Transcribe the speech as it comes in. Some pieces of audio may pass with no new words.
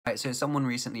Right, so someone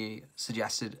recently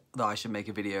suggested that I should make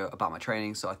a video about my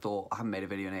training, so I thought I haven't made a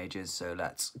video in ages, so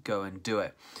let's go and do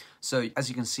it. So as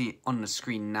you can see on the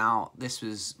screen now, this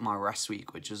was my rest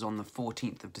week, which was on the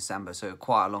 14th of December, so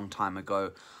quite a long time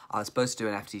ago. I was supposed to do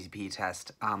an FTP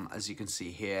test, as you can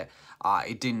see here.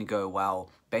 It didn't go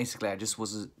well. Basically, I just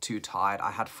wasn't too tired.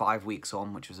 I had 5 weeks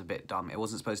on, which was a bit dumb. It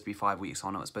wasn't supposed to be 5 weeks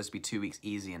on, it was supposed to be 2 weeks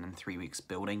easy and then 3 weeks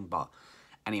building, but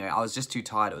anyway, I was just too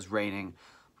tired. It was raining.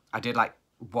 I did like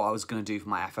what I was going to do for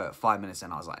my effort 5 minutes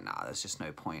in. I was like, nah, there's just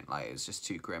no point. Like, it's just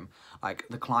too grim. Like,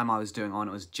 the climb I was doing on,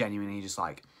 it was genuinely just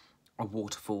like a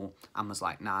waterfall, and was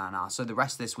like, nah. So the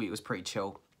rest of this week was pretty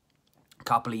chill. A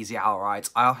couple easy hour rides.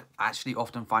 I actually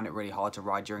often find it really hard to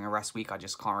ride during a rest week. I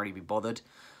just can't really be bothered,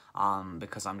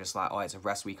 because I'm just like, oh, it's a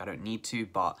rest week, I don't need to.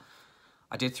 But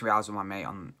I did 3 hours with my mate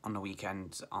on the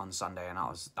weekend on Sunday, and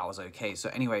that was okay. So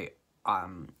anyway,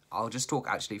 I'll just talk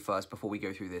actually first before we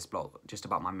go through this block just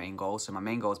about my main goals. So my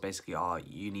main goals basically are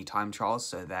uni time trials.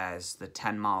 So there's the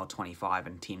 10 mile, 25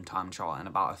 and team time trial in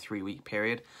about a 3 week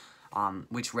period,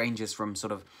 which ranges from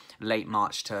sort of late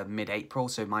March to mid-April.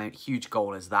 So my huge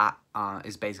goal is that,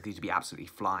 is basically to be absolutely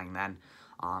flying then.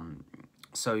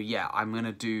 So yeah, I'm going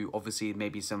to do obviously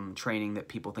maybe some training that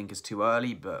people think is too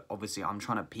early, but obviously I'm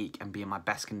trying to peak and be in my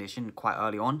best condition quite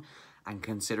early on. And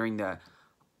considering the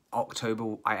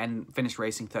October, I finished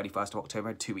racing 31st of October,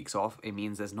 had 2 weeks off. It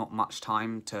means there's not much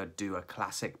time to do a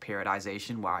classic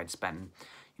periodization where I'd spend,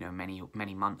 you know,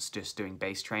 many months just doing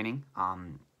base training.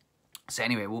 So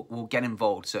anyway, we'll get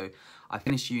involved. So I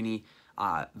finished uni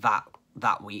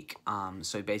that week.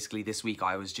 So basically this week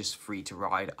I was just free to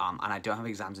ride, and I don't have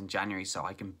exams in January, so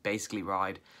I can basically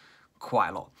ride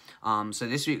quite a lot. So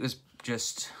this week was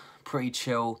just pretty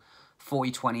chill.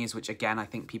 40/20s, which again, I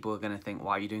think people are going to think,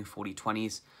 why are you doing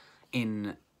 40/20s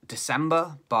in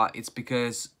December? But it's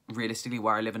because realistically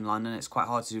where I live in London, it's quite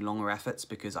hard to do longer efforts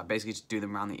because I basically just do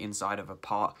them around the inside of a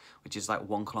park, which is like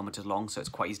 1 kilometer long, so it's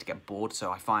quite easy to get bored.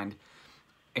 So I find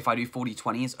if I do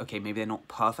 40/20s, okay, maybe they're not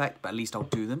perfect, but at least I'll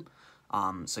do them.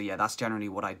 So yeah, that's generally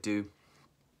what I do.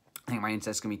 I think my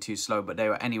internet's going to be too slow, but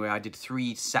anyway, I did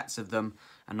 3 sets of them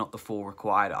and not the 4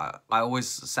 required. I always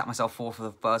set myself 4 for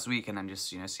the first week and then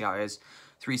just, you know, see how it is.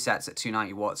 3 sets at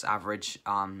 290 watts average,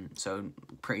 so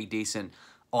pretty decent.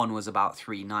 On was about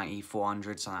 390,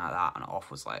 400, something like that, and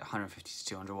off was like 150 to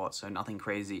 200 watts, so nothing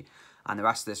crazy. And the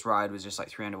rest of this ride was just like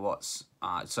 300 watts,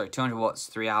 sorry, 200 watts,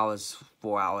 3 hours,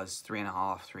 4 hours,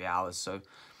 3.5, 3 hours, so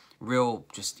real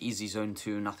just easy zone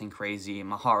 2, nothing crazy.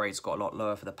 My heart rate's got a lot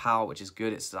lower for the power, which is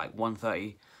good. It's like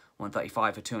 130,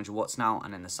 135 for 200 watts now,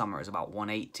 and in the summer it's about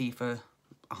 180 for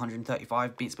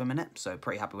 135 beats per minute, so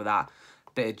pretty happy with that.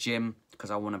 Bit of gym,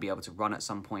 because I want to be able to run at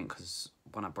some point, because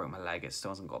when I broke my leg it still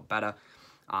hasn't got better.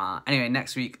 Anyway,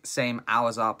 next week, same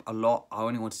hours up a lot. I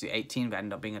only wanted to do 18, but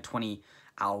ended up being a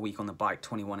 20-hour week on the bike,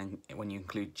 21 when you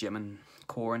include gym and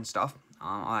core and stuff.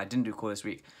 I didn't do core this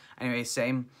week. Anyway,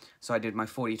 same. So I did my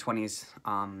 40/20s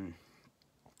on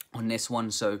this one.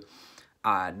 So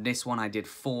this one I did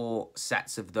 4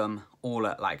 sets of them, all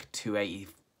at like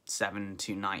 287,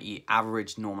 290.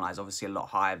 Average normalized, obviously a lot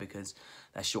higher because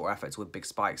they're short efforts with big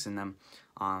spikes in them.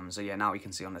 So yeah, now we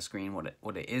can see on the screen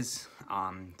what it is.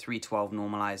 312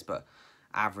 normalized, but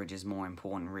average is more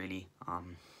important really.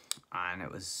 And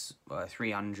it was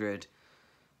 300,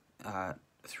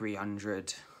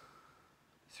 300,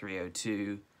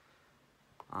 302,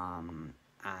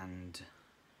 and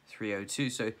 302.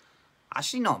 So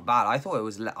actually not bad. I thought it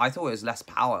was less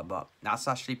power, but that's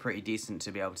actually pretty decent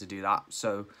to be able to do that.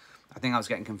 So I think I was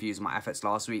getting confused with my efforts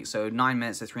last week. So 9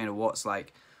 minutes at 300 watts,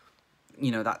 like,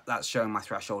 you know, that's showing my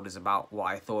threshold is about what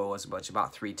I thought it was, but it's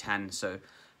about 310. So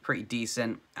pretty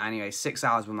decent. Anyway, 6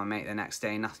 hours with my mate the next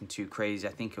day, nothing too crazy.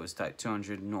 I think it was like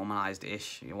 200 normalized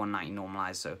ish, 190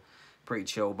 normalized, so pretty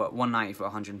chill. But 190 for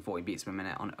 140 beats per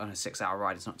minute on a 6 hour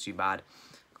ride is not too bad.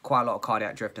 Quite a lot of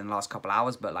cardiac drift in the last couple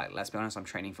hours, but like, let's be honest, I'm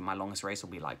training for my longest race will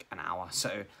be like an hour, so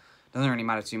it doesn't really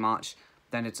matter too much.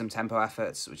 Then did some tempo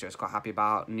efforts, which I was quite happy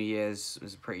about. New Year's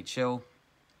was pretty chill,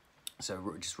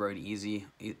 so just rode easy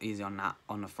on that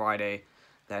on the Friday.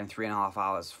 Then 3.5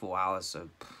 hours, 4 hours, so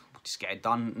just get it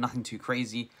done, nothing too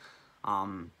crazy.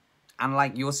 And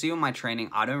like you'll see on my training,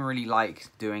 I don't really like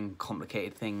doing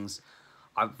complicated things.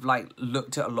 I've like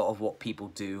looked at a lot of what people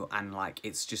do, and like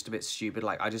it's just a bit stupid.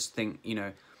 Like I just think, you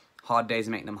know, hard days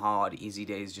make them hard, easy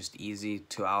days just easy.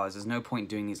 2 hours, there's no point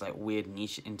doing these like weird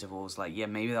niche intervals. Like, yeah,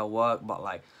 maybe they'll work, but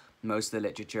like most of the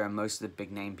literature and most of the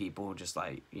big name people just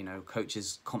like, you know,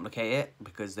 coaches complicate it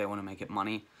because they want to make it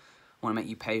money, want to make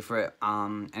you pay for it.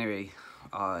 Anyway,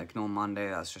 ignore Monday,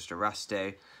 that's just a rest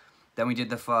day. Then we did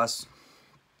the first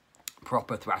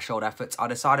proper threshold efforts. I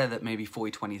decided that maybe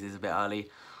 40/20s is a bit early.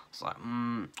 It's like,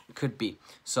 could be.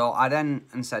 So I then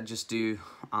instead just do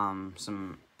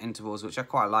some intervals, which I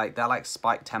quite like. They're like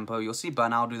spike tempo. You'll see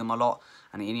Bernal do them a lot,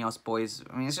 and the Ineos boys.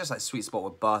 I mean, it's just like sweet spot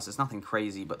with bursts. It's nothing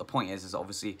crazy, but the point is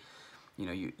obviously, you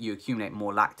know, you accumulate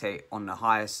more lactate on the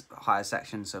higher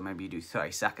section. So maybe you do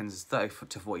 30 seconds, 30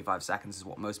 to 45 seconds is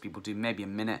what most people do, maybe a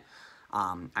minute.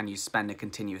 And you spend a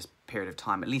continuous period of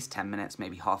time, at least 10 minutes,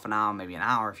 maybe half an hour, maybe an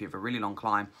hour if you have a really long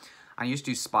climb. And you just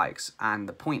do spikes. And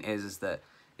the point is that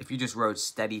if you just rode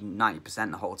steady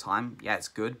 90% the whole time, yeah, it's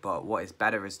good. But what is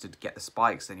better is to get the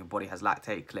spikes, then your body has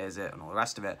lactate, clears it, and all the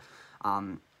rest of it.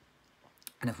 And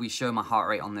if we show my heart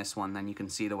rate on this one, then you can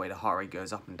see the way the heart rate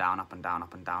goes up and down, up and down,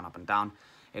 up and down, up and down.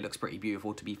 It looks pretty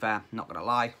beautiful, to be fair, not gonna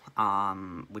lie.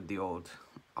 With the old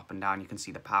up and down, you can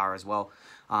see the power as well.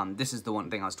 This is the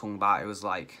one thing I was talking about. It was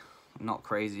like not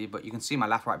crazy, but you can see my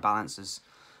left-right balance is,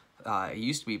 it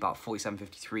used to be about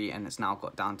 47.53 and it's now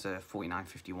got down to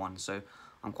 49.51. So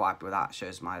I'm quite happy with that.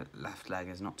 Shows my left leg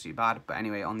is not too bad. But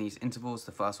anyway, on these intervals,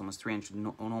 the first one was 300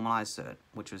 normalized,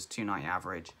 which was 290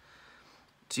 average,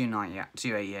 290,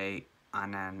 288,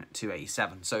 and then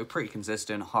 287. So pretty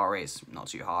consistent. Heart rate's not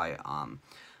too high,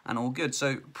 and all good.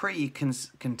 So pretty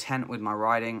content with my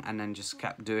riding, and then just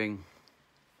kept doing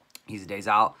easy days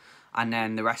out. And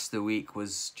then the rest of the week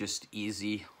was just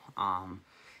easy,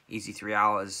 easy 3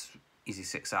 hours, easy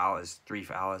 6 hours, 3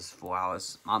 hours, 4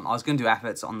 hours. I was going to do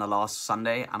efforts on the last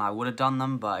Sunday, and I would have done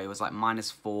them, but it was like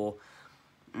 -4.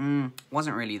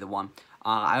 Wasn't really the one.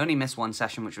 I only missed one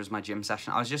session, which was my gym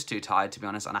session. I was just too tired, to be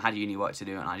honest, and I had uni work to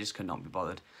do, and I just could not be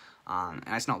bothered. And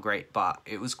it's not great, but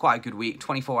it was quite a good week.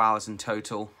 24 hours in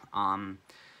total,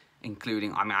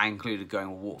 including, I mean, I included going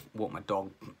to walk my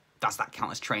dog. Does that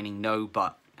count as training? No,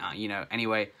 but, you know,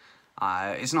 anyway,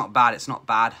 it's not bad. It's not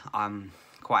bad. I'm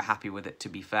quite happy with it, to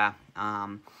be fair.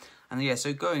 And yeah,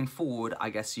 so going forward,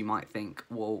 I guess you might think,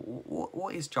 well,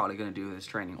 what is Charlie going to do with his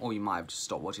training? Or you might have just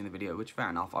stopped watching the video, which fair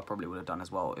enough, I probably would have done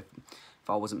as well if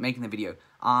I wasn't making the video.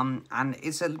 And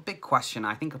it's a big question.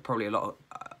 I think probably a lot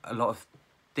of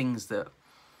things that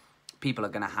people are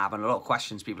going to have, and a lot of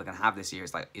questions people are going to have this year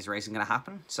is like, is racing going to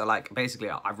happen? So like, basically,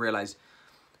 I've realized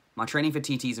my training for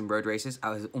TTs and road races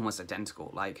was almost identical.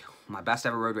 Like my best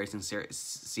ever road racing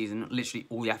season, literally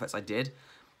all the efforts I did,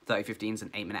 30-15s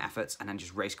and 8-minute efforts, and then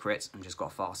just race crits and just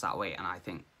got fast that way. And I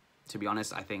think, to be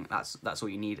honest, I think that's all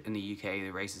you need in the UK.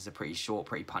 The races are pretty short,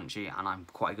 pretty punchy, and I'm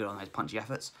quite good on those punchy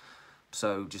efforts.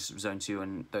 So just zone 2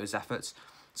 and those efforts.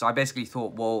 So I basically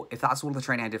thought, well, if that's all the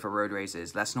training I did for road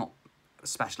races, let's not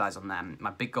specialize on them.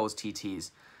 My big goal is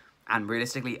TTs. And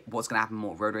realistically, what's going to happen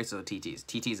more, road races or TTs?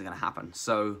 TTs are going to happen.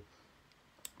 So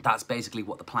that's basically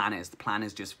what the plan is. The plan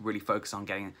is just really focus on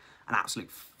getting an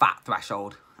absolute fat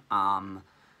threshold.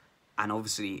 And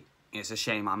obviously, it's a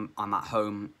shame I'm at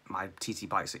home. My TT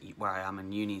bike's at where I am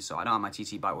in uni, so I don't have my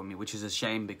TT bike with me, which is a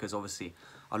shame because obviously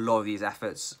a lot of these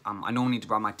efforts, I normally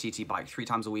ride my TT bike 3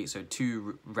 times a week, so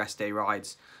 2 rest day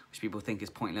rides, which people think is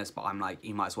pointless, but I'm like,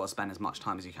 you might as well spend as much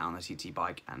time as you can on a TT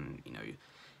bike, and you know,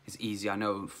 it's easy. I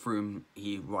know Froome,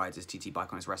 he rides his TT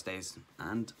bike on his rest days,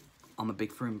 and I'm a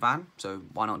big Froome fan, so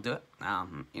why not do it?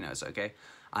 You know, it's okay.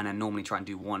 And then normally try and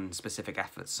do 1 specific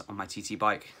efforts on my TT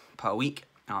bike per week,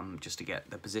 just to get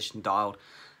the position dialed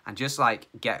and just like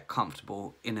get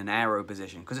comfortable in an aero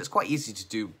position, because it's quite easy to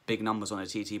do big numbers on a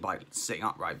TT bike sitting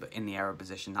upright, but in the aero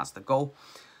position, that's the goal.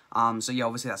 So yeah,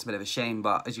 obviously that's a bit of a shame,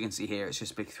 but as you can see here, it's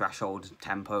just big threshold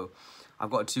tempo.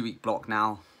 I've got a 2-week block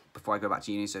now before I go back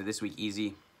to uni, so this week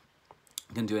easy.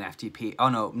 I'm gonna do an FTP, oh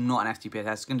no, not an FTP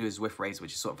test, I'm gonna do a Zwift race,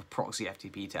 which is sort of a proxy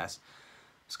FTP test.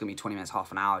 It's gonna be 20 minutes,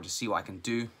 half an hour, just see what I can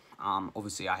do.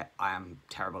 Obviously I am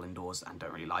terrible indoors and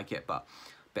don't really like it, but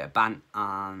bit of bant,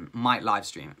 might live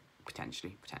stream it,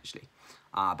 potentially.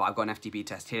 But I've got an FTP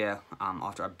test here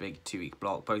after a big 2-week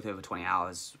block, both over 20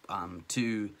 hours,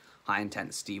 2 high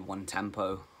intensity, 1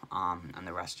 tempo, and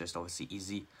the rest just obviously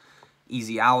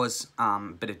easy hours,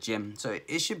 bit of gym. So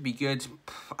it should be good.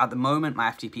 At the moment, my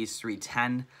FTP is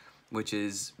 310, which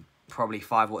is probably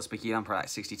 5 watts per kilo. I'm probably like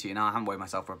 62 now. I haven't weighed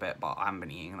myself for a bit, but I haven't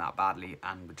been eating that badly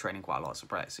and been training quite a lot, so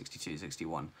probably like 62,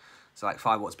 61. So like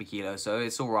 5 watts per kilo, so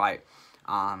it's all right.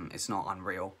 It's not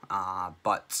unreal,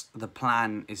 but the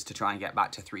plan is to try and get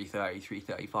back to 330,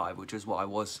 335, which is what I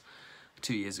was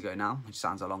 2 years ago now, which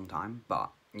sounds a long time,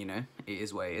 but you know, it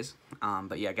is what it is.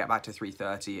 But yeah, get back to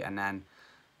 330 and then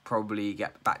probably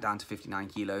get back down to 59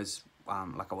 kilos,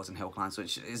 like I was in hill climbs,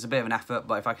 which is a bit of an effort,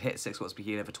 but if I could hit 6 watts per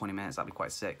kilo for 20 minutes, that'd be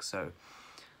quite sick. So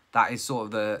that is sort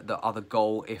of the other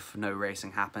goal if no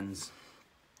racing happens.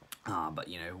 But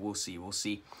you know, we'll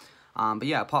see. But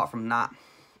yeah, apart from that,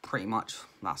 pretty much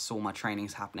that's all my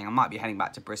training's happening. I might be heading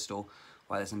back to Bristol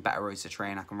where there's some better roads to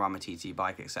train. I can run my TT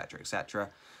bike, etc,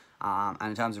 etc. And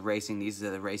in terms of racing, these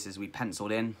are the races we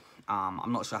penciled in.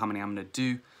 I'm not sure how many I'm going to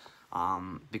do,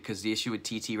 because the issue with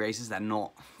TT races, they're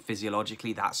not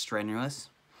physiologically that strenuous,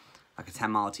 like a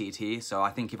 10-mile TT. So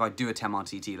I think if I do a 10-mile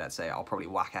TT, let's say, I'll probably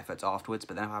whack efforts afterwards,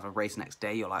 but then if I have a race next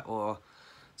day, you're like, oh.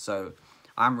 So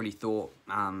I haven't really thought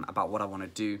about what I want to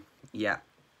do yet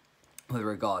with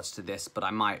regards to this, but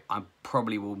I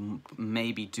probably will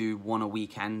maybe do one a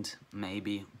weekend,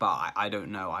 maybe, but I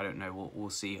don't know. We'll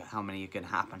see how many can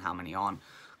happen, how many aren't,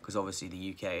 because obviously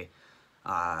the UK,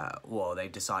 well,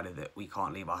 they've decided that we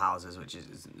can't leave our houses, which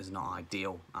is not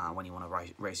ideal when you want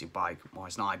to race your bike, or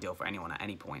it's not ideal for anyone at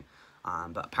any point,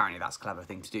 but apparently that's a clever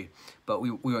thing to do. But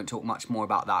we won't talk much more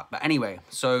about that. But anyway,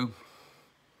 so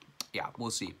yeah,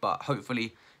 we'll see, but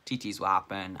hopefully TTs will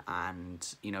happen,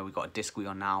 and you know, we've got a disc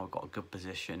wheel now, we've got a good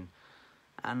position,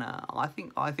 and I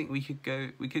think we could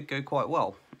go quite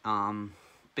well.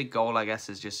 Big goal, I guess,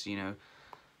 is just, you know,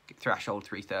 get threshold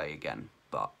 330 again,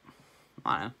 but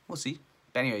I don't know, we'll see.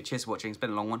 But anyway, cheers for watching. It's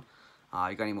been a long one.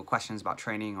 You got any more questions about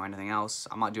training or anything else?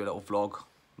 I might do a little vlog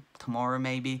tomorrow,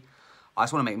 maybe. I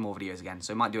just want to make more videos again,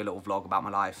 so I might do a little vlog about my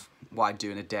life, what I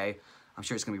do in a day. I'm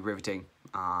sure it's gonna be riveting,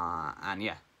 and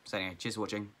yeah. So anyway, cheers for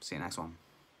watching. See you next one.